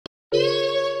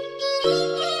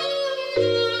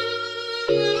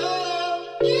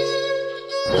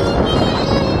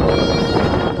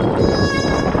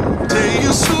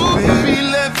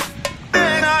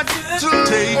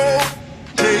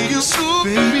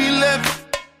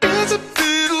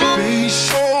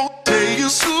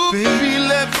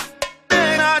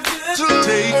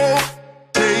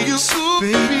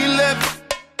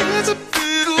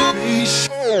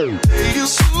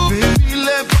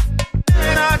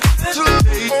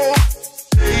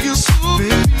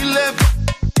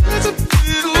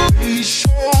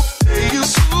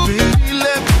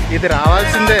ఇది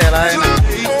రావాల్సిందే ఎలా అయినా.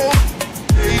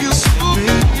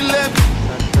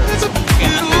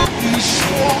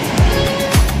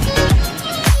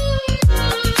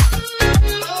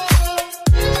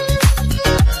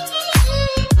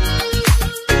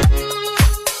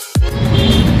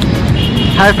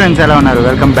 హాయ్ ఫ్రెండ్స్, ఎలా ఉన్నారు?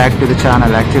 Welcome back to the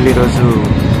channel. Actually ఈరోజు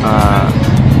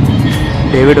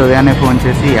డేవిడ్ ఉదయాన్నే ఫోన్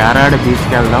చేసి యారాడ బీచ్కి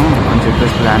వెళ్దాం అని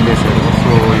చెప్పేసి ప్లాన్ చేశాడు.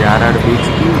 సో యారాడ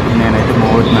బీచ్కి ఇప్పుడు నేనైతే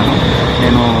మూవ్ అవుతున్నాను.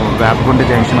 నేను వేపగుంట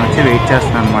జంక్షన్ వచ్చి వెయిట్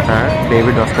చేస్తున్నాను అనమాట,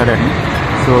 డేవిడ్ వస్తాడని.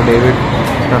 సో డేవిడ్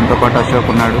తనతో పాటు అశోక్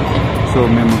ఉన్నాడు. సో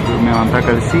మేమంతా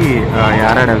కలిసి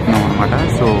యారాడ వెళ్తున్నాం అనమాట.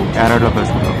 So యారాడలో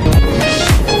కలుసుకుంటాం.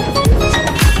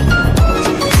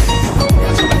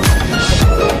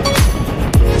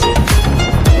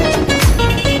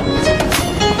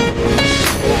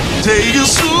 Take you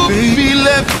so baby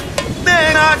left,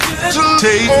 then I get to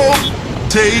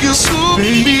take you so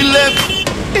baby left.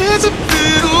 It's a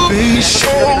little baby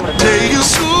show. Take you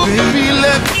so baby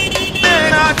left,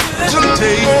 then I get to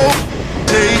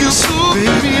take you so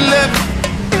baby left.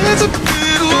 It's a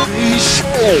little baby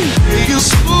show. Take you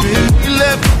so baby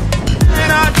left,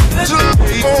 then I get to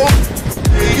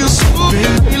take you so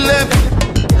baby left.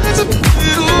 It's a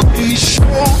little baby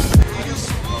show.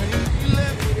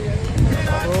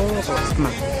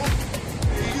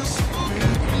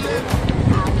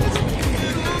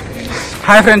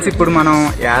 Hi friends, ఇప్పుడు మనం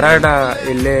యారాడ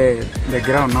వెళ్ళే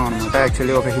దగ్గర ఉన్నాం అనమాట.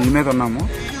 Actually ఒక hill మీద ఉన్నాము.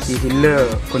 ఈ హిల్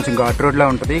కొంచెం ఘాట్ రోడ్లా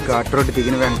ఉంటుంది. ఘాట్ రోడ్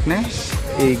దిగిన వెంటనే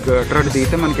ఈ ఘాట్ రోడ్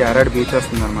దిగితే మనకి యారాడ బీచ్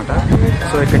వస్తుంది అనమాట.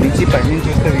 సో ఇక్కడ నుంచి పై నుంచి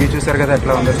చూస్తే వ్యూ చూసారు కదా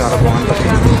ఎట్లా ఉందో, చాలా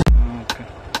బాగుంటుంది.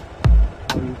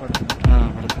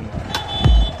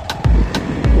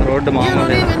 రోడ్డు మామూలు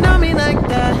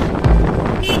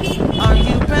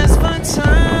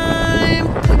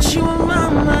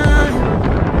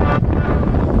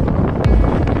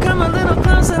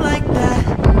like that,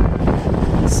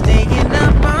 staying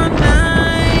up all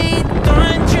night,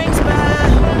 throwing drinks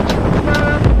back.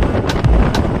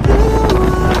 Ooh,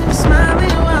 I'm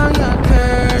smiling while you're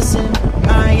cursing.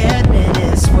 I admit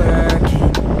it's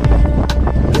working,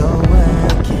 you're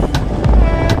working.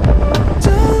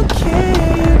 Don't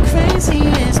care, you're crazy,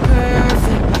 it's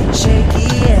perfect. Shaky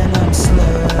and I'm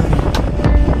slurring,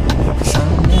 'cause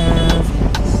I'm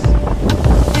nervous.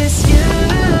 It's you.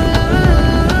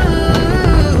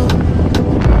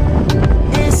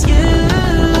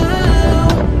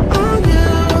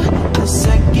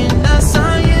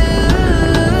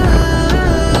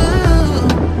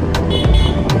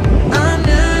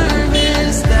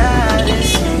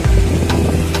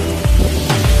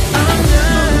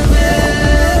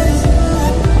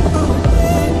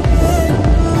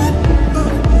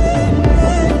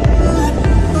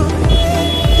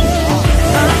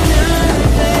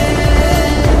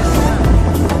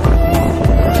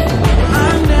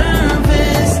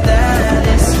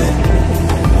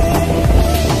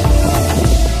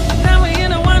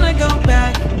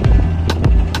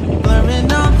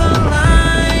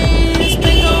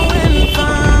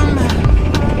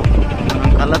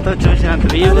 చూసినంత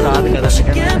view రాదు కదా.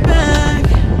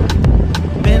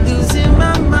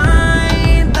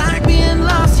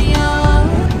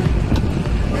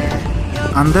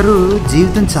 అందరూ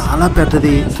జీవితం చాలా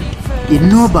పెద్దది.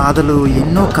 ఎన్నో బాధలు,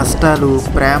 ఎన్నో కష్టాలు,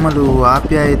 ప్రేమలు,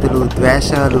 ఆప్యాయతలు,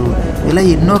 ద్వేషాలు, ఇలా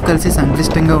ఎన్నో కలిసి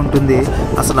సంక్లిష్టంగా ఉంటుంది.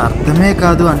 అసలు అర్థమే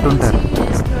కాదు అంటుంటారు.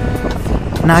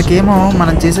 నాకేమో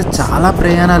మనం చేసే చాలా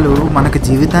ప్రయాణాలు మనకు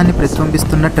జీవితాన్ని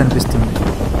ప్రతిబింబిస్తున్నట్టు అనిపిస్తుంది.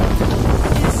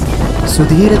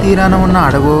 సుదీర తీరాన ఉన్న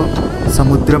అడవో,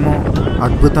 సముద్రమో,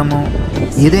 అద్భుతమో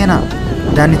ఏదైనా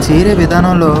దాన్ని చేరే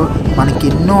విధానంలో మనకి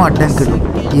ఎన్నో అడ్డంకులు,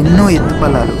 ఎన్నో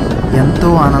ఎత్తుపల్లాలు, ఎంతో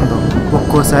ఆనందం,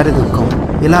 ఒక్కోసారి దుఃఖం,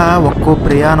 ఇలా ఒక్కో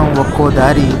ప్రయాణం, ఒక్కో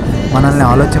దారి మనల్ని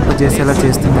ఆలోచింపజేసేలా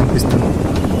చేస్తుంది అనిపిస్తుంది.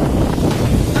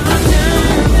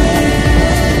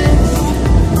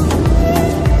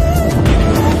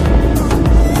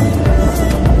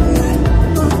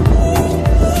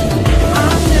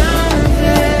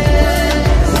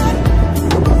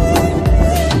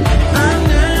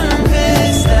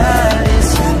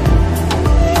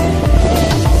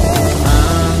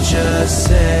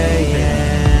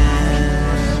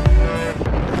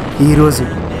 ఈరోజు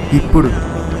ఇప్పుడు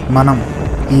మనం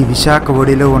ఈ విశాఖ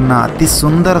ఒడిలో ఉన్న అతి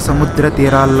సుందర సముద్ర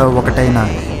తీరాల్లో ఒకటైన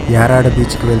యారాడ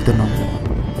బీచ్కి వెళ్తున్నాం.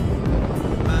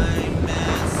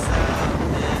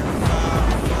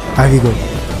 అవిగో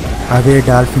అవే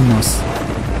డాల్ఫిన్ నోస్.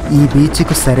 ఈ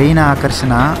బీచ్కు సరైన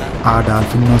ఆకర్షణ ఆ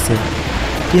డాల్ఫిన్ నోసే.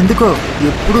 ఎందుకో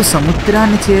ఎప్పుడు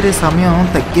సముద్రాన్ని చేరే సమయం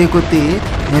తగ్గే కొద్దీ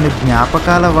నేను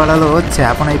జ్ఞాపకాల వలలో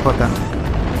చేపనైపోతాను.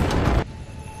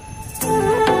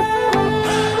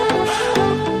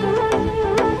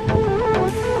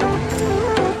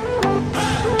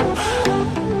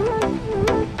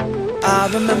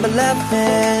 I remember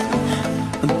laughing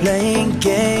and playing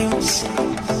games.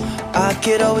 I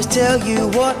could always tell you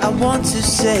what I want to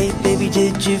say. Baby,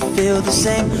 did you feel the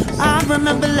same? I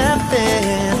remember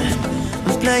laughing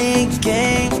and playing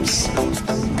games.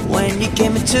 When you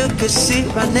came and took a seat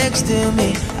right next to me,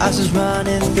 I was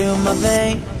running through my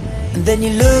veins. And then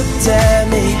you looked at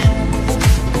me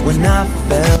when I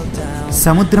fell down.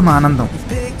 సముద్రం ఆనందం,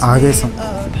 ఆవేశం,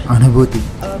 అనుభూతి,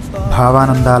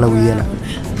 భావానందాల ఉయ్యల.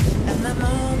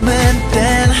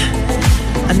 Then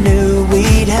I knew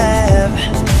we'd have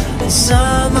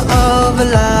some of our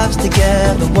lives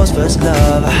together was first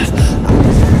love.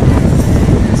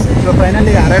 So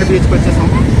finally యారాడ్ బీచ్కి వచ్చేసాం.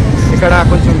 ఇక్కడ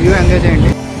కొంచెం view enjoy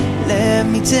చేయండి. Let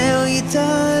me tell you,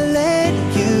 darling,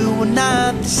 you were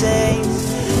not the same.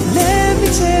 Let me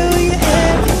tell you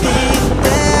everything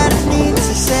that I need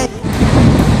to say.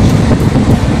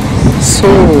 So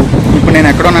ఇప్పుడు నేను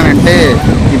ఎక్కడ ఉన్నానంటే,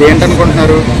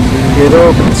 ఇదేంటనుకుంటున్నారు, ఏదో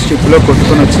షిప్లో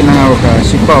కొట్టుకొని వచ్చిన ఒక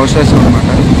షిప్ అవశేషం అనమాట.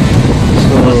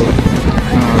 సో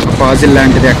ఒక పాజిల్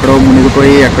లాంటిది ఎక్కడో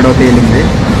మునిగిపోయి ఎక్కడో తేలింది.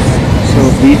 సో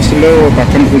బీచ్లో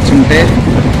పక్కన కూర్చుంటే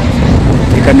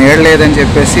ఇక నీడ లేదని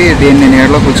చెప్పేసి దీన్ని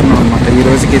నీడలో కూర్చున్నాం అనమాట. ఈ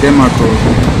రోజుకి ఇదే మాకు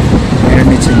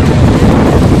నీడనిచ్చింది.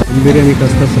 బిర్యానీ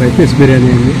కాస్త ఫ్రై పీస్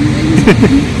బిర్యానీ అండి.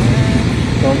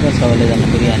 ప్రోగ్రెస్ అవ్వలేదన్న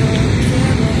బిర్యానీ.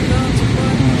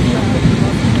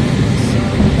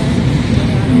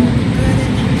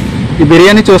 ఈ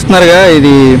బిర్యానీ చూస్తున్నారుగా,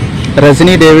 ఇది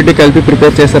రజనీ డేవిడ్ కలిపి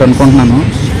ప్రిపేర్ చేశారు అనుకుంటున్నాను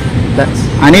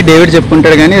అని డేవిడ్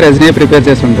చెప్పుకుంటాడు, కానీ రజనీ ప్రిపేర్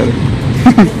చేసి ఉంటారు.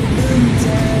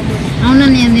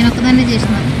 అవునండి, నేను ఒకదాన్ని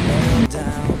చేసినాను.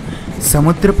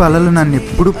 సముద్రపు అలలు నన్ను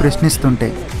ఎప్పుడూ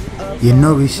ప్రశ్నిస్తుంటాయి.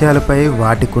 ఎన్నో విషయాలపై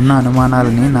వాటికున్న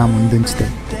అనుమానాలని నా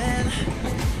ముందుంచుతాయి.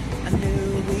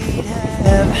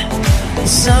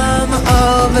 Some of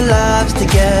our lives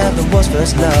together was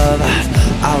first love.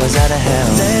 I was out of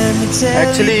hell.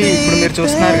 Actually ఇప్పుడు మీరు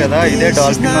చూస్తున్నారు కదా, ఇదే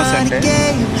డాల్ఫిన్ నోస్ అంటే.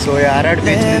 సో యారాడ్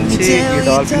బీచ్ నుంచి ఈ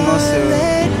డాల్ఫిన్ నోస్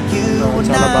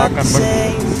చాలా బాగా కనబడుతుంది.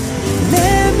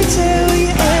 Let me tell you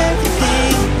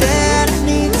everything that I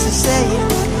need to say.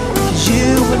 'Cause you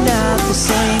were not the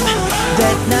same.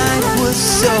 That night was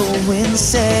so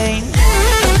insane.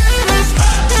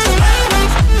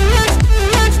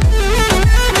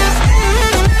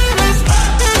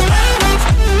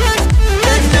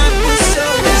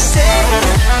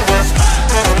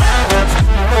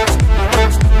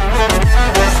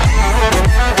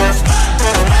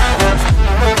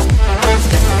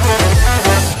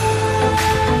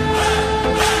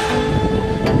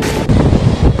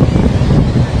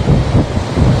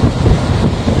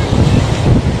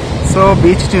 So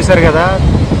beach చూసారు కదా,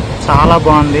 చాలా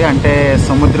బాగుంది. అంటే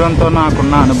సముద్రంతో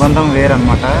నాకున్న అనుబంధం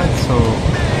వేరనమాట. సో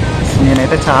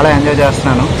నేనైతే చాలా ఎంజాయ్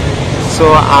చేస్తున్నాను. సో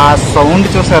ఆ సౌండ్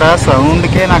చూసారా,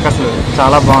 సౌండ్కే నాకు అసలు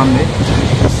చాలా బాగుంది.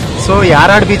 సో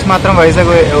యారాడ్ బీచ్ మాత్రం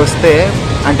వైజాగ్ వస్తే,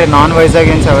 అంటే నాన్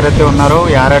వైజాగియన్స్ ఎవరైతే ఉన్నారో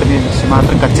యారాడ్ బీచ్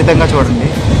మాత్రం ఖచ్చితంగా చూడండి.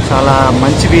 చాలా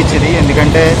మంచి బీచ్ ఇది.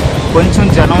 ఎందుకంటే కొంచెం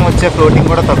జనం వచ్చే ఫ్లోటింగ్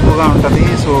కూడా తక్కువగా ఉంటుంది.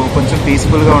 సో కొంచెం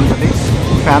పీస్ఫుల్గా ఉంటుంది.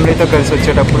 ఫ్యామిలీతో కలిసి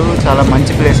వచ్చేటప్పుడు చాలా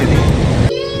మంచి ప్లేస్ ఇది.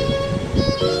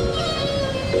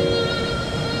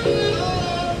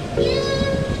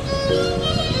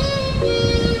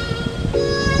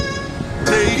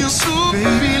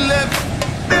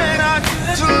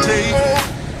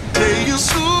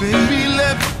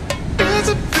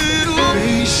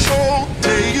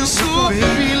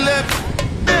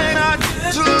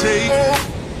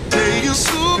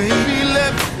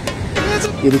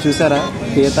 ఇది చూసారా,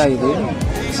 పీత ఇది.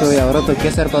 సో ఎవరో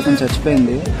తొక్కేసారి పాపం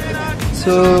చచ్చిపోయింది.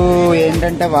 సో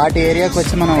ఏంటంటే వాటి ఏరియాకి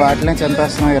వచ్చి మనం వాటిని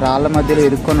చంపేస్తున్నాం. ఈ రాళ్ళ మధ్యలో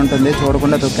ఇరుక్కొని ఉంటుంది,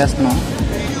 చూడకుండా తొక్కేస్తున్నాం.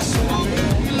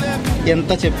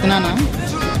 ఎంత చెప్తున్నానా,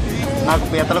 నాకు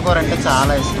పీతల కూర అంటే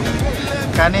చాలా ఇష్టం.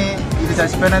 కానీ ఇది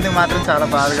చచ్చిపోయినందుకు మాత్రం చాలా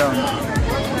బాధగా ఉంది.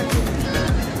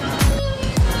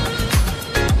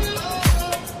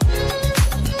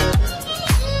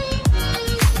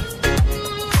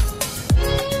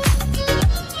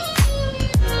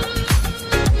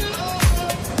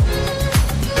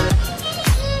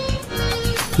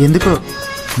 ఎందుకో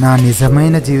నా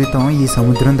నిజమైన జీవితం ఈ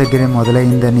సముద్రం దగ్గరే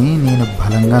మొదలైందని నేను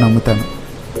బలంగా నమ్ముతాను.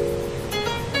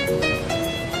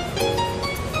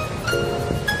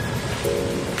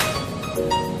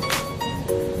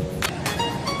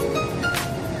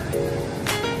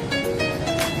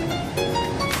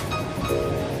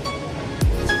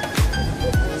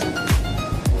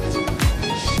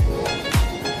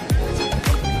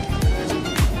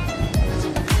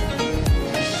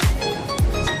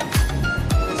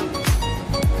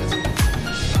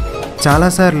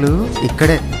 చాలాసార్లు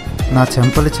ఇక్కడే నా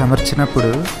చెంపలు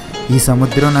చెమర్చినప్పుడు ఈ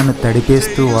సముద్రం నన్ను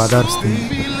తడిపేస్తూ ఓదారుస్తుంది.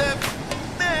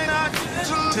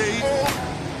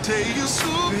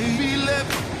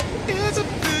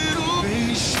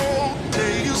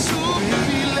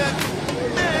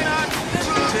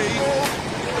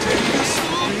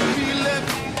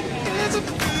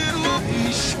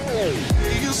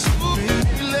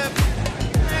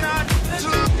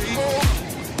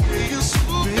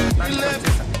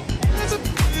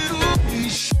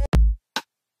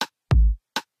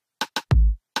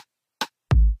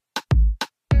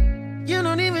 You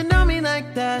don't even know me like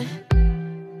that.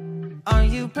 Are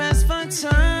you pressed for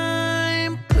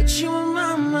time? Put you in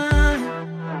my mind.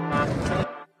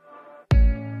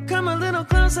 Come a little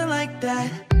closer like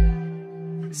that.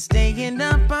 Staying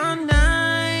up all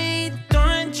night,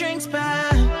 throwing drinks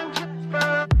back.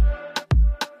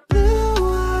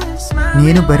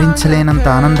 నేను భరించలేనంత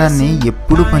ఆనందాన్ని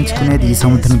ఎప్పుడూ పంచుకునేది ఈ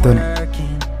సముద్రంతోనే.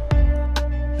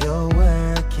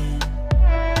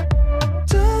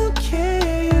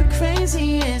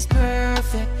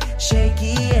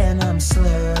 Shaky and I'm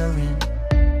slurring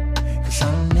 'cause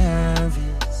I'm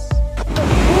nervous.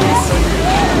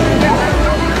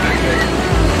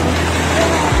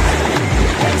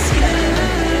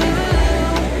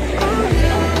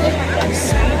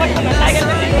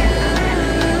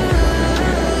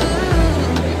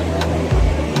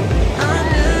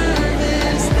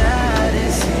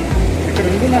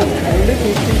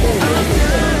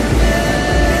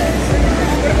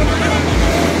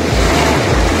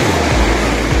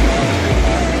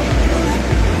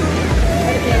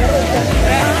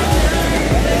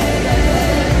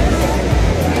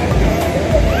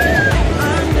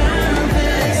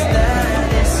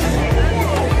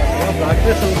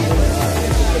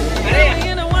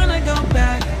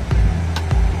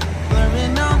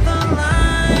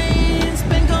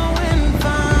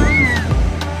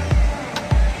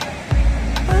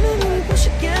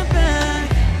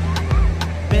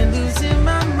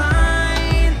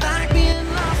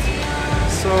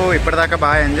 So ఇప్పటిదాకా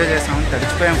బాగా enjoy చేసాం,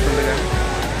 తడిచిపోయాం ఫుల్గా.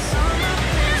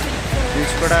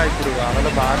 Beach కూడా ఇప్పుడు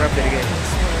అలలు బాగా పెరిగాయి.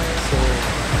 సో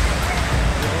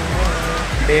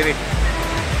డేవిడ్,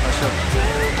 అశోక్,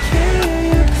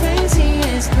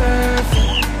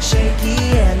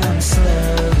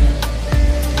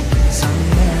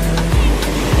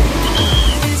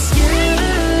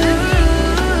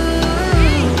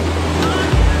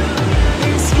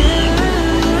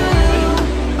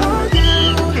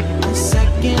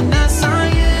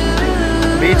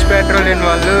 బీచ్ పెట్రోలియన్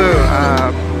వాళ్ళు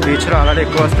బీచ్లో అలలు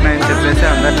ఎక్కువ వస్తున్నాయని చెప్పేసి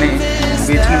అందరినీ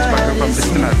బీచ్ నుంచి పక్కకు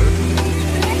పంపిస్తున్నారు.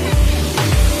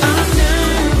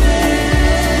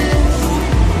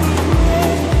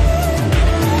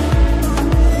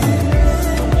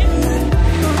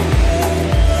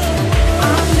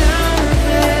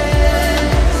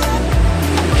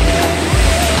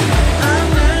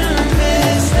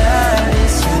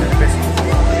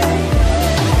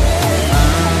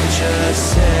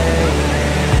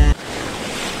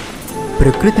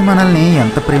 ప్రకృతి మనల్ని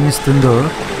ఎంత ప్రేమిస్తుందో,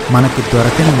 మనకు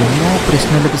దొరకని ఎన్నో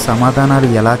ప్రశ్నలకు సమాధానాలు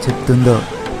ఎలా చెప్తుందో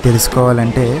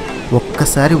తెలుసుకోవాలంటే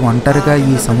ఒక్కసారి ఒంటరిగా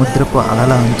ఈ సముద్రపు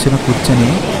అలల అంచున కూర్చొని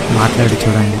మాట్లాడి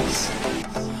చూడండి.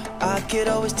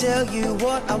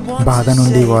 బాధ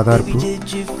నుండి ఓదార్పు,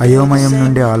 అయోమయం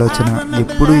నుండి ఆలోచన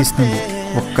ఎప్పుడూ ఇస్తుంది.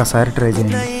 ఒక్కసారి ట్రై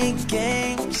చేయండి.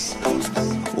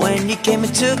 When you came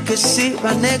and took a seat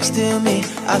right next to me,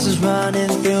 I was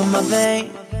running through my veins.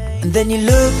 And then you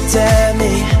looked at me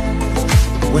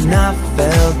when I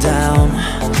fell down.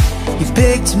 You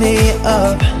picked me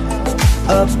up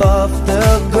above the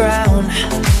ground.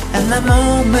 And that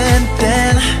moment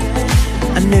then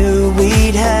I knew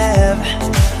we'd have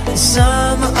the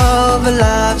summer of our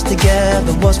lives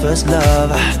together was first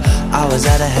love. I was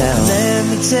out of hell. Let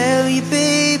me tell you,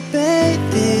 baby,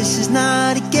 this is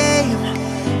not a game.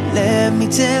 Let me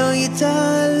tell you,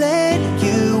 darling,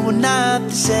 you were not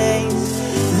the same.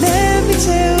 Let me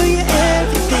tell you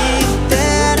everything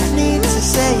that I need to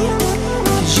say,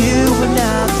 'cause you were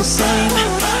not the same.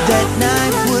 That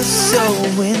night was so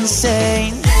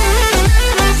insane.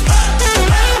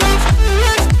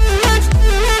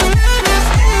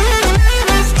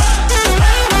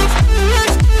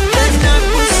 That night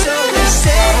was so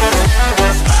insane.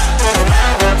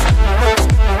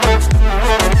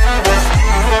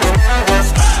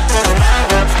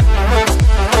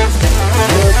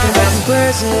 Looking back in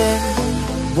person,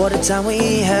 what a time we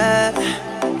had.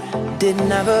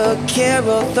 Didn't have a care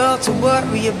or thought to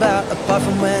worry about, apart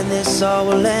from when this all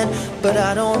will end. But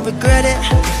I don't regret it,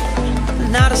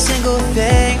 not a single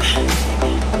thing.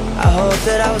 I hope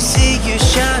that I will see you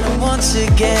shining once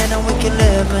again, and we can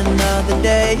live another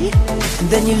day. And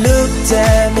then you looked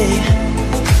at me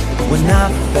when I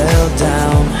fell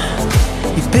down.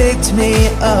 You picked me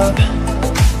up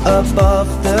above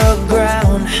the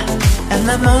ground, and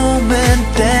that moment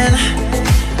then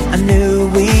I knew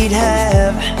we'd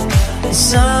have the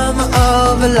summer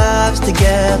of our lives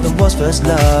together. Was first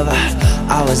love,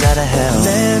 I was out of hell.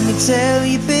 Let me tell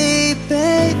you,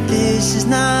 baby, this is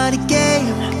not a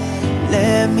game.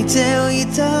 Let me tell you,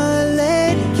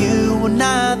 darling, you are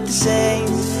not the same.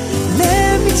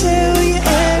 Let me tell you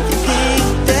everything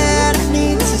that I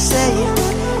need to say,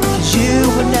 'cause you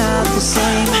were not the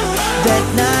same. That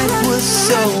night was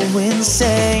so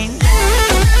insane.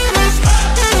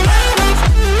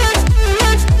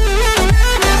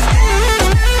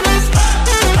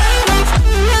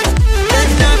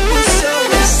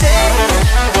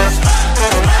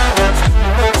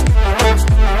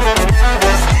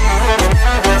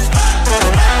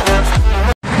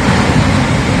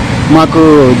 మాకు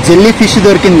jelly fish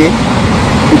దొరికింది.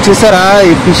 ఇది చూసారా,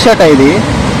 ఈ fish అట. ఇది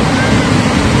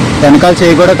వెనకాల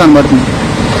చేయి కూడా కనబడుతుంది.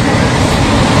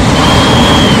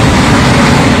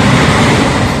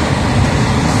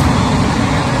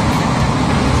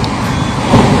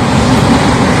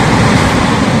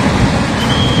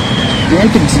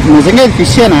 ఏంటి నిజంగా ఇది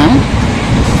ఫిషేనా?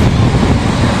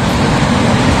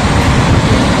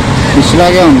 ఫిష్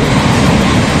లాగే ఉంది,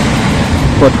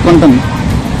 కొట్టుకుంటుంది.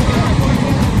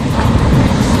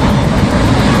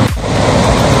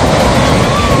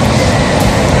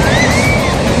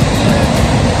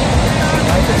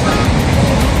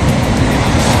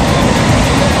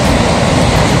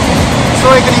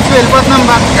 సో ఇక్కడ నుంచి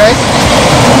వెళ్ళిపోతున్నాం గైస్.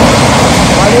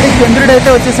 ఆల్రెడీ చంద్రుడు అయితే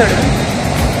వచ్చేసాడు.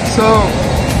 సో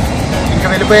ఇంకా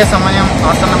వెళ్ళిపోయే సమయం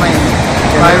ఆసన్నమైంది.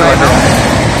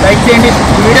 లైక్ చేయండి,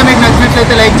 వీడియో మీకు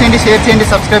నచ్చినట్లయితే లైక్ చేయండి, షేర్ చేయండి,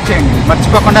 సబ్స్క్రైబ్ చేయండి,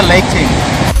 మర్చిపోకుండా లైక్ చేయండి.